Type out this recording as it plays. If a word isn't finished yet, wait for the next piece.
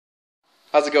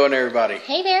How's it going, everybody?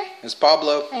 Hey there. It's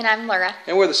Pablo. And I'm Laura.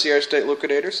 And we're the Sierra State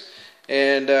Liquidators.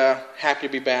 And happy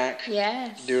to be back.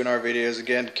 Yes. Doing our videos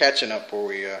again, catching up where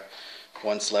we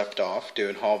once left off,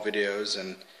 doing haul videos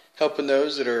and helping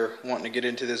those that are wanting to get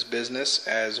into this business,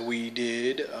 as we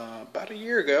did about a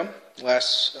year ago.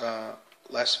 Last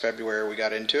February we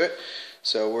got into it.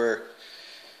 So we're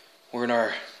in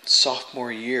our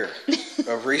sophomore year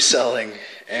of reselling,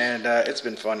 and it's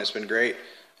been fun. It's been great.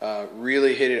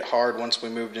 Really hit it hard once we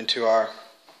moved into our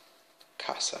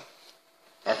casa,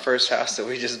 our first house that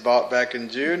we just bought back in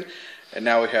June, and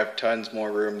now we have tons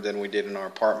more room than we did in our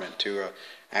apartment to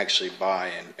actually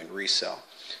buy and resell.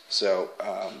 So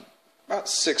about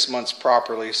 6 months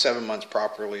properly, 7 months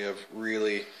properly of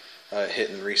really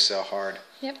hitting resell hard.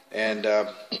 Yep.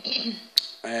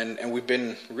 And we've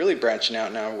been really branching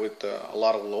out now with a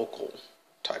lot of local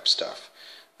type stuff.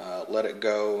 Let It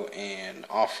Go and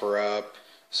Offer Up.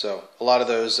 So a lot of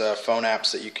those phone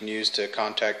apps that you can use to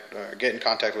get in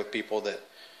contact with people that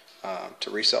to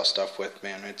resell stuff with.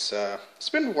 Man, it's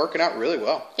been working out really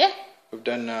well. Yeah. We've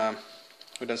done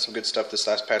some good stuff this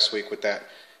past week with that.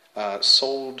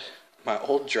 Sold my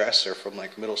old dresser from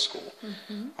like middle school.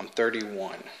 Mm-hmm. I'm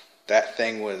 31. That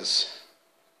thing was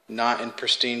not in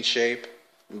pristine shape,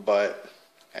 but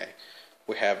hey,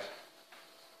 we have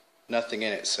nothing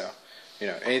in it, so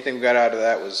anything we got out of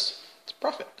that was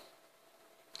profit.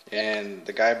 And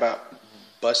the guy about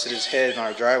busted his head in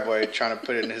our driveway trying to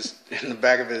put it in the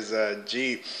back of his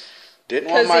Jeep. Didn't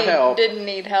want my help. Didn't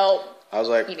need help. I was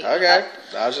like, okay.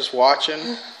 I was just watching.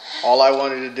 All I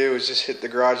wanted to do was just hit the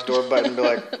garage door button and be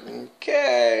like,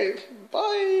 okay,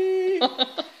 bye.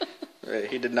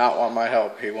 He did not want my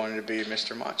help. He wanted to be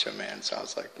Mr. Macho Man. So I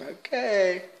was like,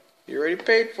 okay, you already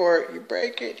paid for it. You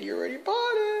break it. You already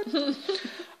bought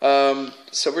it.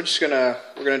 So we're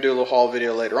gonna do a little haul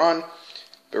video later on.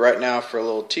 But right now, for a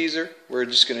little teaser, we're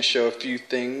just going to show a few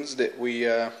things that we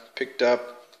picked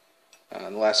up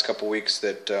in the last couple weeks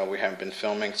that we haven't been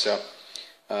filming. So,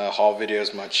 haul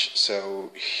videos much.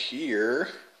 So here,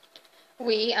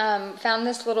 we found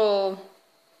this little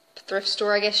thrift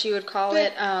store, I guess you would call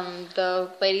it. The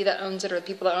lady that owns it, or the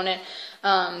people that own it,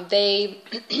 they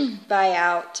buy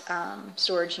out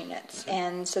storage units,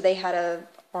 and so they had a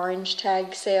orange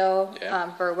tag sale.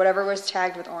 For whatever was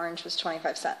tagged with orange was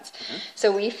 25 cents. Mm-hmm.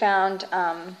 So we found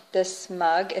this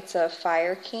mug. It's a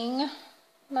Fire King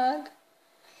mug.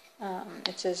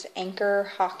 It says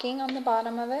Anchor Hawking on the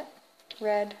bottom of it,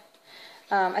 red.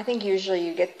 I think usually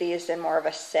you get these in more of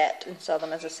a set and sell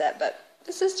them as a set, but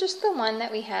this is just the one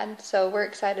that we had, so we're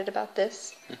excited about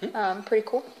this. Mm-hmm. Pretty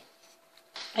cool.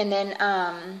 And then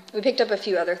we picked up a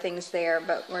few other things there,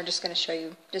 but we're just going to show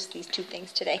you just these two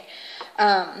things today.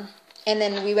 And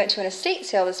then we went to an estate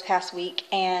sale this past week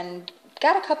and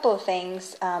got a couple of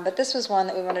things, but this was one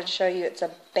that we wanted to show you. It's a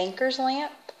banker's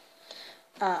lamp.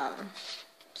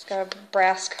 It's got a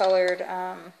brass-colored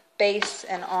base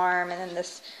and arm, and then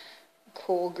this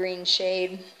cool green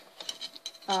shade.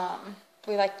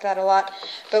 We liked that a lot,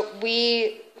 but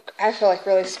I feel like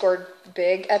really scored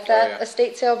big at that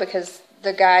estate sale because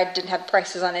the guy didn't have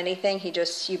prices on anything.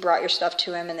 You brought your stuff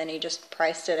to him, and then he just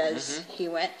priced it as he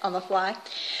went on the fly.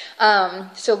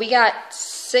 So we got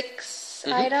 6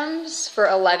 items for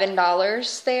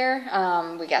 $11 there.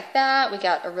 We got that. We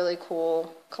got a really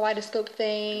cool kaleidoscope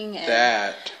thing. And,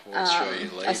 that we'll show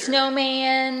you later. A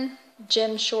snowman,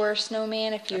 Jim Shore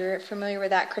snowman, if you're familiar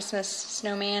with that, Christmas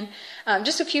snowman.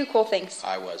 Just a few cool things.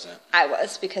 I wasn't. I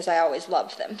was, because I always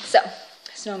loved them. So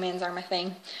snowmans are my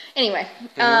thing. Anyway.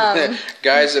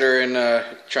 Guys that are in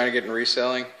trying to get in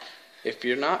reselling, if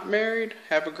you're not married,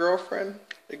 have a girlfriend,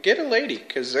 get a lady,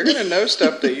 because they're going to know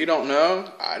stuff that you don't know.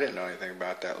 I didn't know anything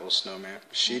about that little snowman.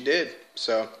 She did.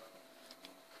 So,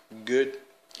 good.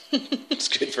 It's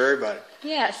good for everybody.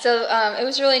 Yeah, so it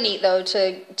was really neat, though,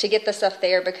 to get the stuff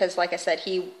there because, like I said,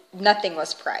 nothing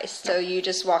was priced. So you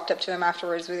just walked up to him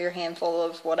afterwards with your handful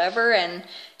of whatever, and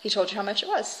he told you how much it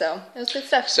was. So it was good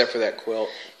stuff. Except for that quilt.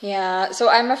 Yeah, so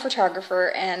I'm a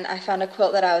photographer, and I found a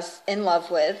quilt that I was in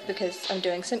love with because I'm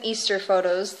doing some Easter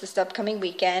photos this upcoming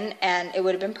weekend, and it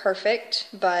would have been perfect,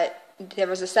 but there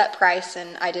was a set price,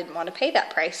 and I didn't want to pay that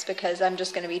price because I'm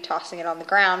just going to be tossing it on the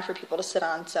ground for people to sit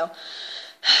on. So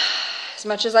as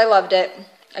much as I loved it,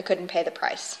 I couldn't pay the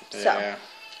price. Yeah. So,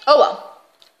 oh well.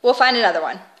 We'll find another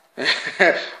one.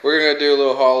 We're going to do a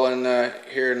little haul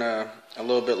here in a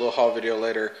little haul video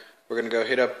later. We're going to go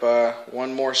hit up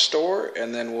one more store,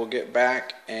 and then we'll get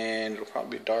back, and it'll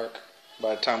probably be dark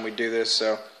by the time we do this.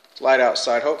 So it's light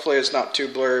outside. Hopefully it's not too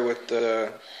blurry with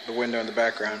the window in the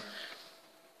background.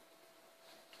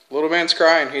 Little man's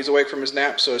crying. He's awake from his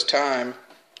nap, so it's time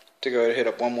to go hit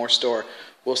up one more store.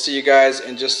 we'll see you guys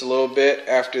in just a little bit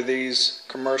after these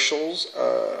commercials.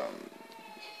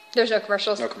 There's no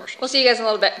commercials. No commercials. We'll see you guys in a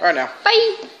little bit. All right, now.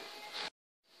 Bye.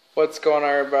 What's going on,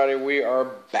 everybody? We are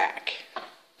back.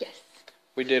 Yes.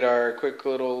 We did our quick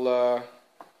little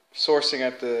sourcing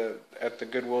at the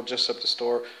Goodwill just up the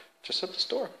store. Just up the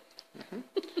store.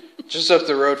 Just up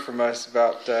the road from us,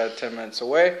 about 10 minutes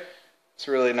away. It's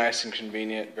really nice and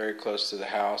convenient, very close to the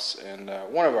house, and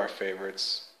one of our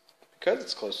favorites because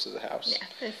it's close to the house.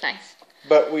 Yeah, it's nice.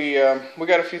 But we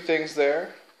got a few things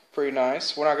there, pretty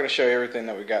nice. We're not going to show you everything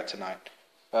that we got tonight.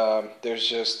 There's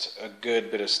just a good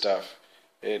bit of stuff.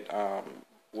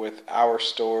 With our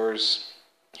stores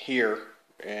here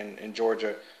in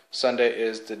Georgia, Sunday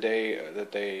is the day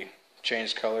that they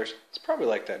change colors. It's probably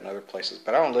like that in other places,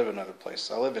 but I don't live in other places.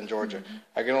 I live in Georgia.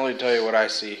 I can only tell you what I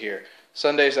see here.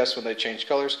 Sundays, that's when they change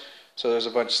colors. So there's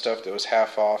a bunch of stuff that was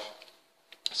half off.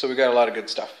 So we got a lot of good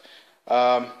stuff.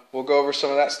 We'll go over some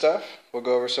of that stuff. We'll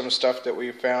go over some stuff that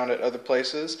we found at other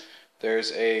places.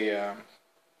 There's a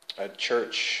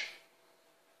church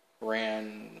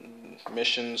ran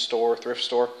mission store, thrift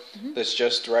store, that's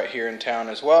just right here in town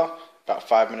as well, about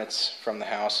 5 minutes from the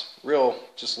house. Real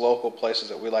just local places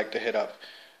that we like to hit up.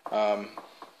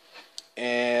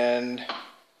 And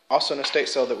also an estate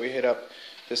sale that we hit up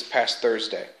this past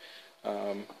Thursday.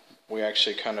 We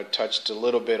actually kind of touched a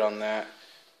little bit on that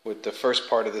with the first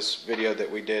part of this video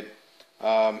that we did.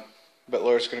 But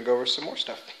Laura's going to go over some more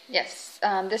stuff. Yes,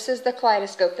 this is the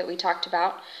kaleidoscope that we talked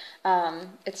about.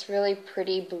 It's really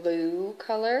pretty blue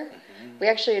color. We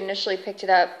actually initially picked it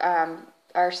up.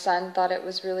 Our son thought it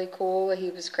was really cool. He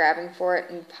was grabbing for it,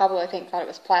 and Pablo, I think, thought it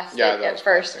was plastic at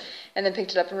first, and then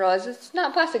picked it up and realized it's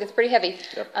not plastic. It's pretty heavy.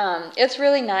 Yep. It's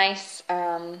really nice.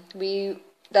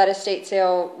 That estate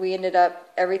sale, we ended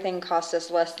up, everything cost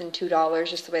us less than $2,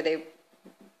 just the way they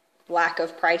lack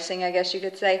of pricing, I guess you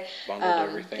could say. Bundled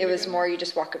everything it was more, you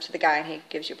just walk up to the guy and he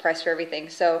gives you a price for everything.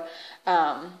 So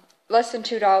less than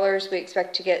 $2. We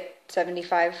expect to get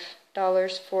 $75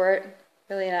 for it.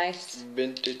 Really nice.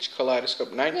 Vintage kaleidoscope,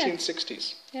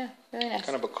 1960s. Yeah, really nice.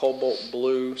 Kind of a cobalt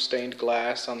blue stained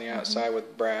glass on the outside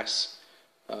with brass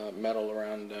metal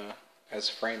around as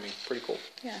framing. Pretty cool.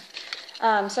 Yeah.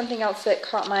 Something else that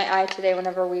caught my eye today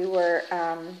whenever we were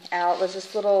out was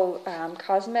this little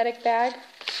cosmetic bag.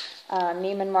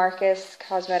 Neiman Marcus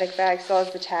cosmetic bag. Still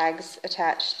has the tags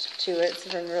attached to it. It's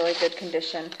in really good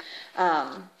condition.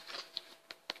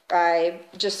 I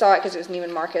just saw it because it was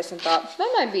Neiman Marcus and thought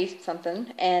that might be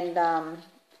something. And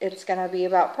it's going to be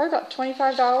probably about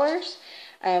 $25.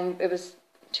 It was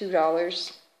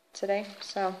 $2 today.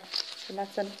 So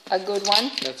that's a good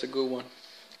one. That's a good one.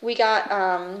 We got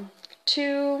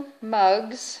 2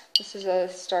 mugs. This is a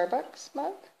Starbucks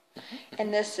mug.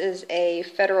 And this is a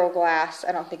Federal Glass.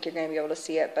 I don't think you're going to be able to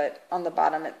see it, but on the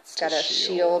bottom it's got a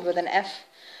shield with an F.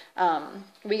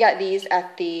 We got these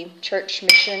at the church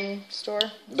mission store.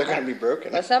 They're going to be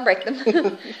broken. Let's not break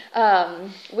them.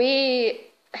 We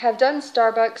have done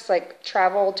Starbucks like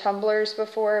travel tumblers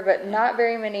before, but not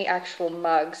very many actual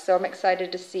mugs. So I'm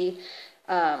excited to see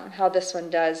how this one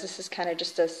does. This is kind of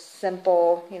just a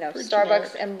simple, Starbucks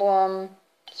generic emblem.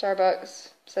 Starbucks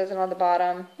says it on the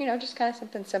bottom. Just kind of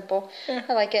something simple. Yeah.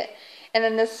 I like it. And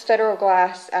then this Federal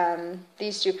Glass,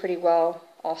 these do pretty well.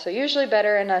 Also, usually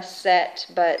better in a set,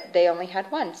 but they only had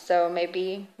one. So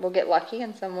maybe we'll get lucky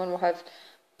and someone will have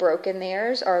broken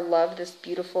theirs or love this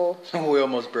beautiful We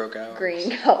almost broke out.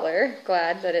 green color.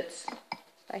 Glad that it's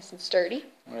nice and sturdy.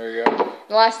 There you go.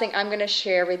 The last thing I'm going to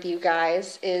share with you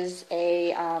guys is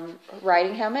a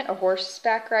riding helmet, a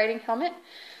horseback riding helmet.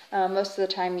 Most of the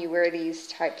time you wear these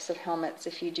types of helmets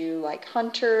if you do like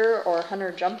hunter or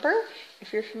hunter jumper,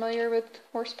 if you're familiar with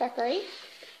horseback riding.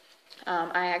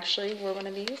 I actually wore one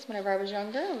of these whenever I was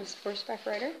younger. I was a horseback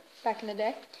rider back in the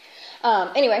day.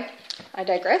 Anyway, I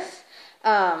digress.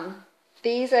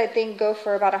 These, I think, go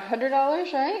for about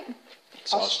 $100, right?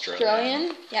 It's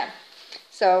Australian. Yeah.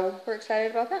 So we're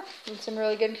excited about that. It's in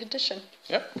really good condition.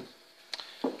 Yep.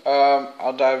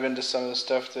 I'll dive into some of the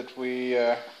stuff that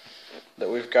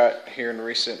we've got here in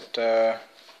recent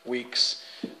weeks.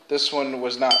 This one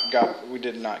we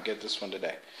did not get this one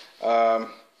today.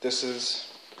 This is...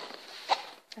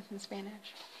 That's in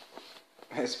Spanish.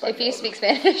 It's if you speak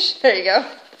Spanish, there you go.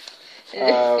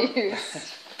 If you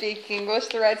speak English,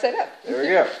 the right side up. There we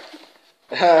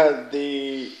go.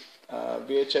 The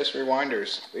VHS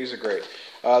rewinders. These are great.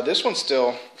 This one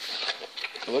still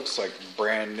looks like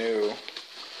brand new.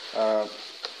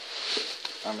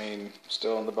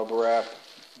 Still in the bubble wrap.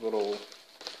 Little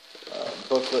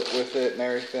booklet with it and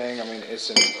everything. It's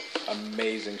in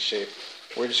amazing shape.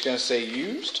 We're just going to say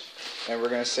used. And we're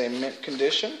going to say mint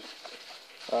condition.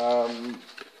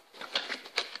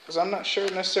 because I'm not sure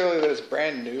necessarily that it's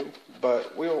brand new,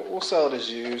 but we'll sell it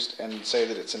as used and say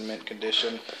that it's in mint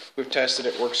condition. We've tested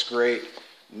it, works great.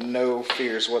 No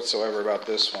fears whatsoever about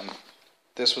this one.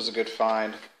 This was a good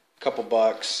find, couple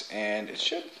bucks, and it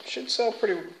should sell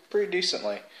pretty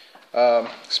decently,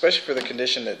 especially for the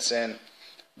condition it's in.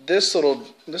 This little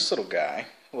guy,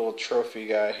 little trophy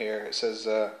guy here, it says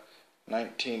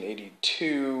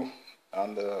 1982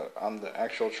 on the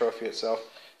actual trophy itself.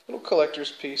 Little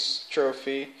collector's piece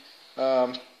trophy.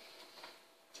 Little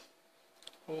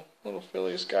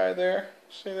Phillies guy there.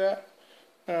 See that?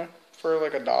 For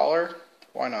like $1.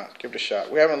 Why not? Give it a shot.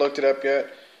 We haven't looked it up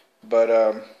yet,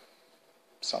 but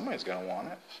somebody's gonna want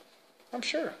it. I'm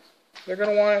sure they're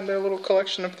gonna want it in their little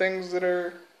collection of things that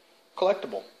are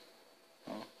collectible.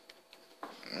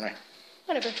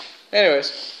 Whatever.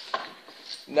 Anyways,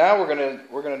 now we're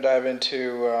gonna dive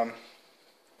into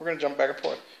we're gonna jump back and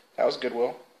forth. That was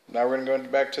Goodwill. Now we're gonna go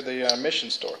back to the mission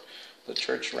store, the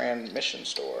church ran mission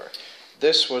store.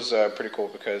 This was pretty cool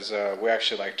because we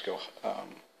actually like to go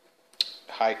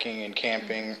hiking and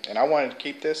camping, and I wanted to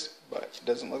keep this, but it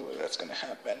doesn't look like that's gonna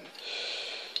happen.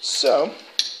 So,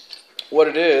 what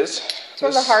it is? It's one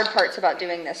of the hard parts about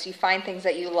doing this. You find things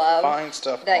that you love, find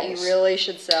stuff that you really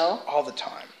should sell all the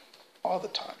time, all the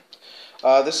time.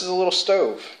 This is a little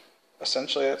stove.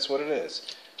 Essentially, that's what it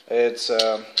is. It's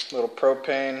a little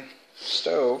propane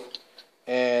stove,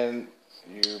 and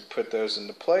you put those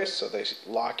into place so they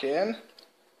lock in.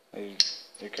 You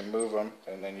can move them,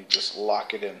 and then you just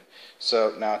lock it in.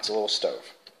 So now it's a little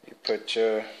stove. You put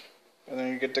and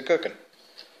then you get to cooking.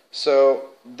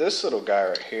 So this little guy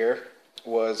right here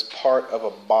was part of a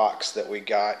box that we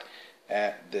got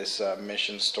at this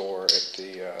mission store at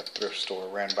the thrift store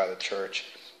ran by the church,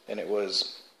 and it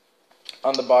was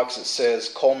on the box. It says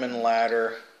Coleman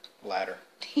lantern, Lantern?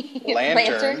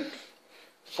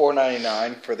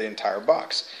 $4.99 for the entire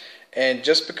box. And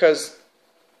just because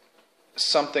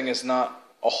something is not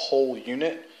a whole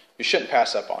unit, you shouldn't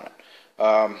pass up on it.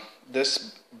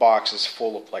 This box is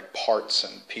full of like parts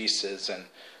and pieces, and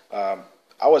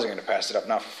I wasn't going to pass it up,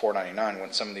 not for $4.99,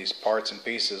 when some of these parts and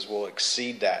pieces will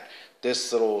exceed that.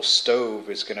 This little stove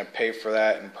is going to pay for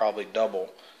that and probably double.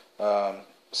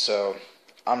 So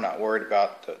I'm not worried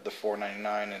about the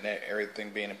 $4.99 and everything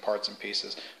being in parts and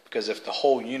pieces, because if the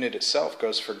whole unit itself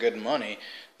goes for good money,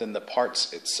 then the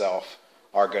parts itself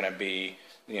are going to be,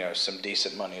 some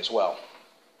decent money as well.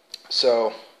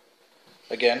 So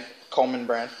again, Coleman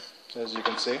brand, as you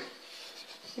can see.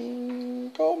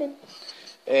 Coleman.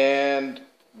 And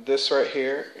this right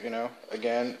here,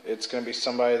 again, it's going to be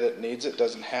somebody that needs it,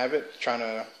 doesn't have it, trying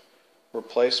to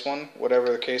replace one,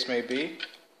 whatever the case may be.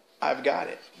 I've got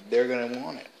it. They're going to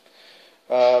want it.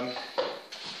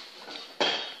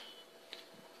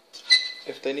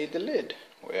 If they need the lid,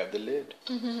 we have the lid.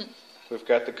 Mm-hmm. We've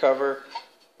got the cover.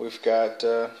 We've got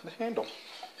the handle.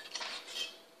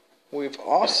 We've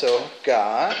got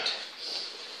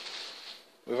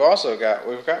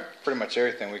pretty much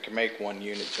everything. We can make one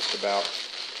unit just about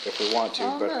if we want to,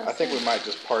 but I think we might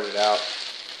just part it out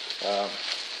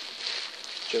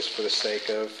just for the sake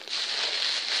of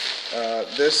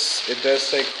this. It does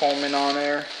say Coleman on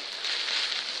there.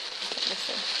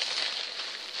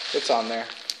 It's on there.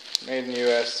 Made in the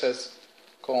U.S. Says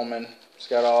Coleman. It's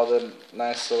got all the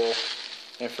nice little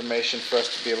information for us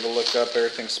to be able to look up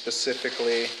everything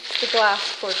specifically. The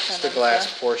glass portion. It's the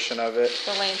glass portion of it.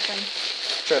 The lantern.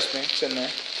 Trust me, it's in there.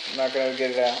 I'm not going to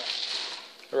get it out.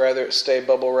 I'd rather it stay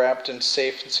bubble wrapped and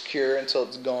safe and secure until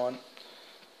it's gone.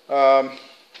 And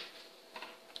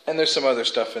there's some other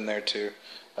stuff in there too.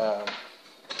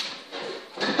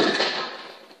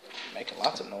 Making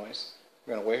lots of noise.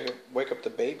 We're going to wake up the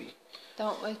baby.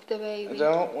 Don't wake the baby.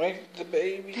 Don't wake the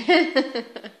baby.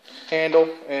 Handle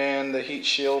and the heat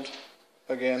shield.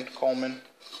 Again, Coleman.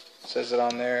 Says it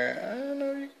on there. I don't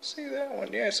know if you can see that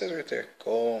one. Yeah, it says right there.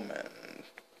 Coleman.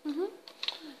 Mm-hmm.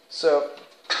 So,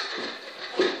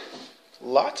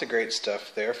 lots of great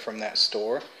stuff there from that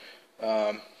store.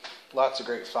 Lots of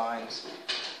great finds.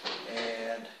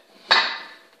 And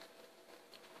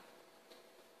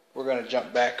we're going to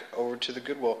jump back over to the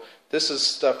Goodwill. This is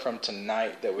stuff from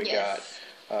tonight that we got.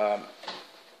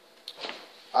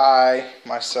 I,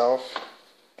 myself,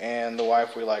 and the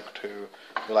wife, we like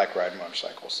riding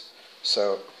motorcycles.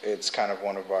 So it's kind of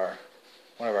one of our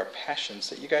passions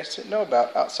that you guys didn't know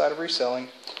about outside of reselling.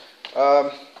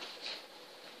 One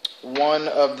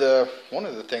of the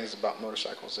things about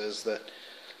motorcycles is that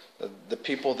the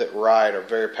people that ride are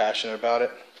very passionate about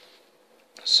it.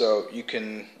 So you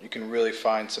can really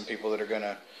find some people that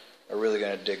are really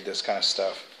gonna dig this kind of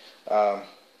stuff.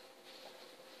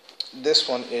 This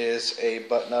one is a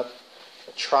button-up,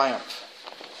 a Triumph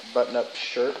button-up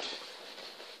shirt.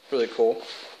 Really cool.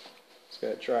 It's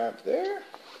got Triumph there.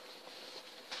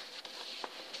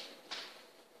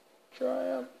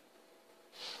 Triumph.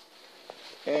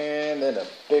 And then a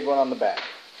big one on the back.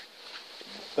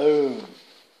 Boom.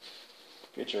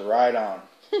 Get your ride on.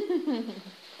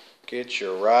 Get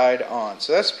your ride on.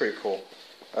 So that's pretty cool.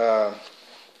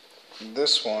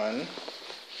 This one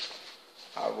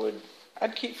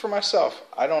I'd keep for myself.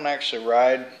 I don't actually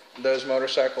ride those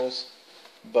motorcycles,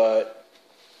 but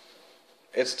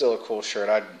it's still a cool shirt.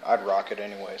 I'd rock it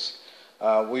anyways.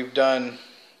 We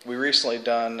recently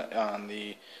done on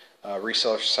the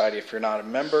Reseller Society. If you're not a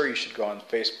member, you should go on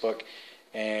Facebook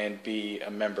and be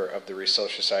a member of the Reseller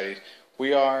Society.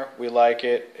 We like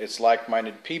it. It's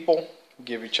like-minded people.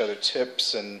 Give each other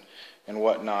tips and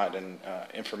whatnot, and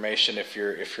information if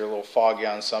you're a little foggy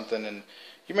on something, and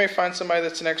you may find somebody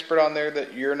that's an expert on there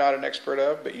that you're not an expert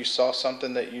of, but you saw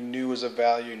something that you knew was of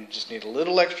value and you just need a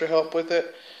little extra help with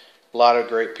it. A lot of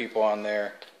great people on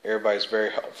there. Everybody's very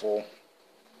helpful,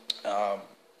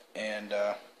 and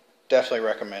definitely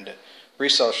recommend it.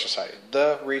 Reseller Society,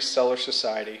 the Reseller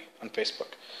Society on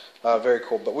Facebook. Very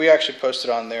cool. But we actually posted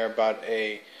on there about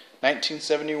a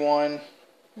 1971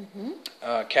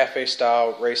 cafe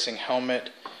style racing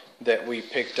helmet that we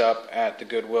picked up at the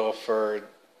Goodwill for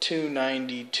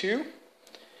 $292,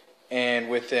 and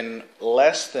within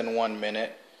less than 1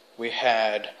 minute we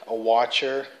had a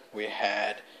watcher, we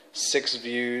had 6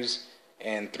 views,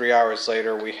 and 3 hours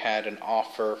later we had an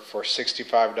offer for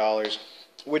 $65,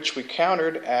 which we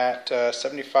countered at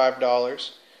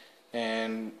 $75,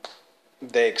 and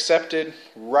they accepted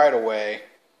right away.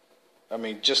 I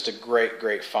mean, just a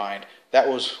great find. That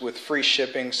was with free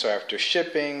shipping, so after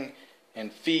shipping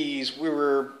and fees,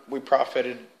 we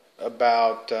profited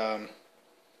about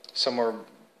somewhere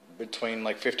between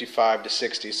like 55 to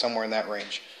 60, somewhere in that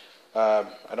range. I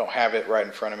don't have it right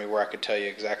in front of me where I could tell you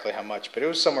exactly how much, but it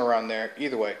was somewhere around there.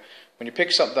 Either way, when you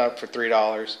pick something up for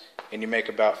 $3 and you make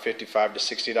about $55 to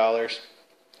 $60,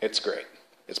 it's great.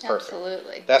 It's perfect.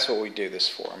 Absolutely. That's what we do this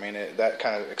for. I mean, that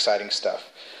kind of exciting stuff.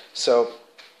 So,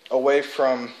 away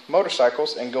from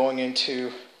motorcycles and going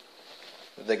into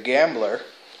the gambler,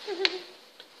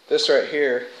 this right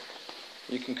here,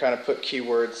 you can kind of put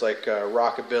keywords like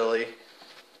rockabilly,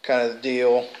 kind of the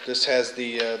deal. This has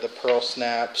the pearl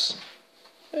snaps.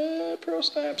 Pearl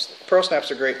snaps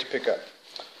are great to pick up.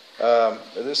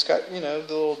 This got, the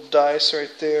little dice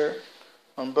right there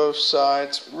on both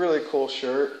sides. Really cool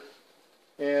shirt.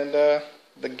 And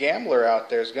the gambler out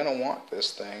there is going to want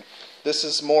this thing. This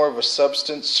is more of a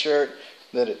substance shirt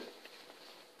than it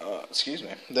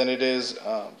is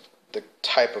the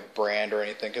type of brand or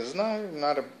anything, because it's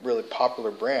not a really popular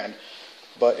brand,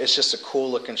 but it's just a cool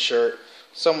looking shirt.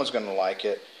 Someone's going to like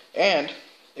it, and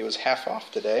it was half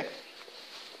off today,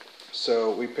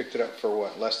 so we picked it up for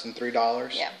what, less than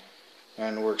 $3? Yeah.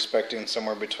 And we're expecting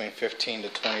somewhere between $15 to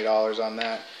 $20 on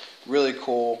that. Really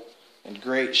cool, in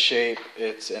great shape.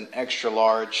 It's an extra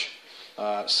large,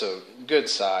 so good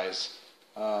size.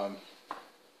 I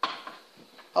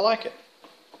like it.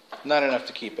 Not enough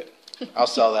to keep it. I'll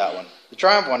sell that one. The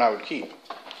Triumph one I would keep.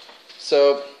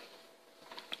 So,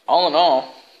 all in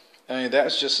all, I mean,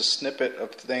 that's just a snippet of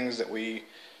things that we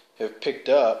have picked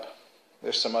up.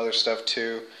 There's some other stuff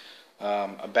too.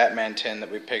 A Batman tin that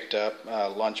we picked up,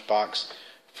 lunchbox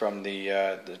from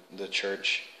the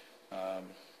church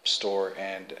store,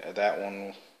 and that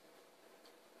one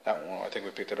I think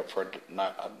we picked it up for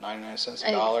 99 cents,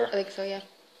 $1. I think so, yeah.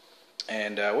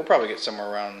 And we'll probably get somewhere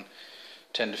around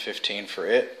 10 to 15 for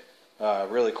it.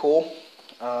 Really cool.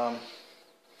 Yeah,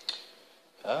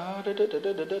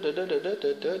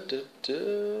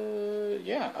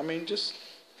 I mean, just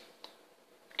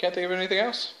can't think of anything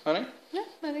else, honey. No,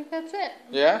 I think that's it.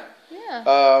 Yeah.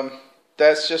 Yeah.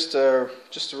 That's just a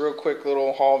real quick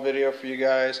little haul video for you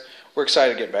guys. We're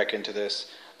excited to get back into this.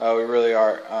 We really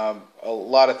are. A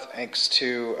lot of thanks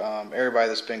to everybody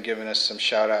that's been giving us some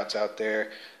shout outs out there.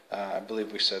 I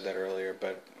believe we said that earlier,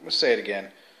 but we'll say it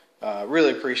again.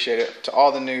 Really appreciate it. To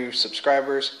all the new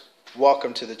subscribers,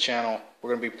 welcome to the channel.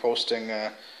 We're going to be posting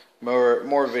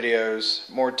more videos,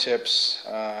 more tips.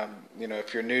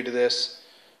 If you're new to this,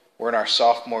 we're in our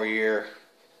sophomore year.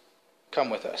 Come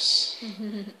with us.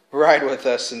 Ride with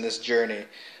us in this journey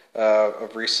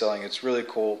of reselling. It's really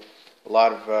cool. A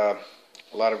lot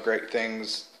of great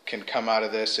things can come out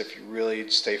of this if you really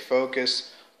stay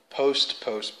focused. Post.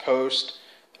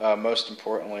 Most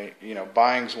importantly,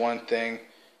 buying's one thing,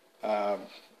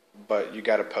 but you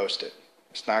got to post it.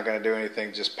 It's not going to do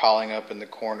anything just piling up in the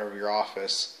corner of your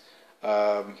office,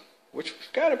 which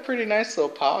we've got a pretty nice little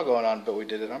pile going on, but we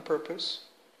did it on purpose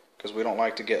because we don't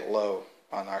like to get low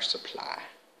on our supply.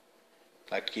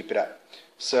 like to keep it up.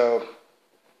 So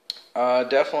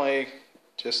definitely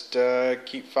just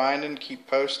keep finding, keep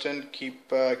posting,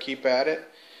 keep at it,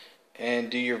 and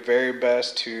do your very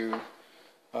best to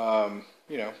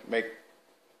make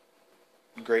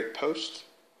great posts,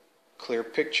 clear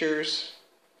pictures,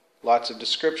 lots of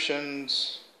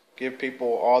descriptions, give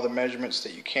people all the measurements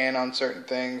that you can on certain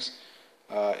things.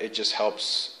 It just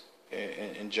helps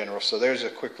in general. So there's a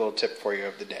quick little tip for you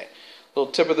of the day.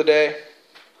 Little tip of the day.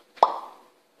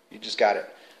 You just got it.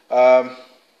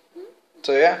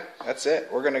 So yeah, that's it.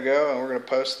 We're going to go and we're going to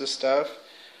post this stuff.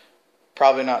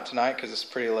 Probably not tonight because it's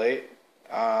pretty late.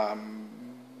 But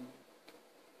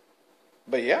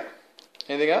yeah.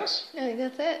 Anything else? I think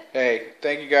that's it. Hey,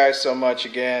 thank you guys so much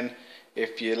again.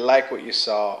 If you like what you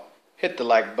saw, hit the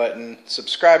like button.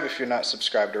 Subscribe if you're not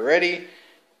subscribed already.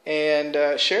 And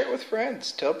share it with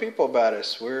friends. Tell people about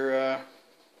us. We're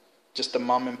just a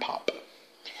mom and pop.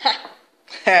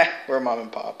 We're a mom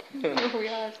and pop. We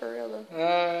are, for real though.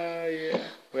 Yeah.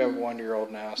 We have a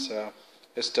 1-year-old now, so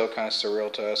it's still kind of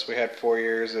surreal to us. We had 4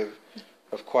 years of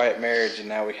quiet marriage, and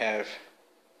now we have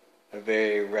a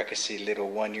very ruckusy little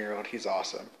 1-year-old. He's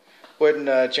awesome.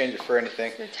 Wouldn't change it for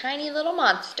anything. He's a tiny little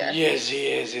monster. Yes, he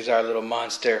is. He's our little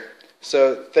monster.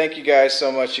 So thank you guys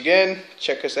so much again.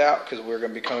 Check us out because we're going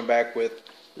to be coming back with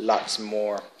lots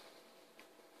more.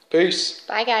 Peace.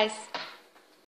 Bye, guys.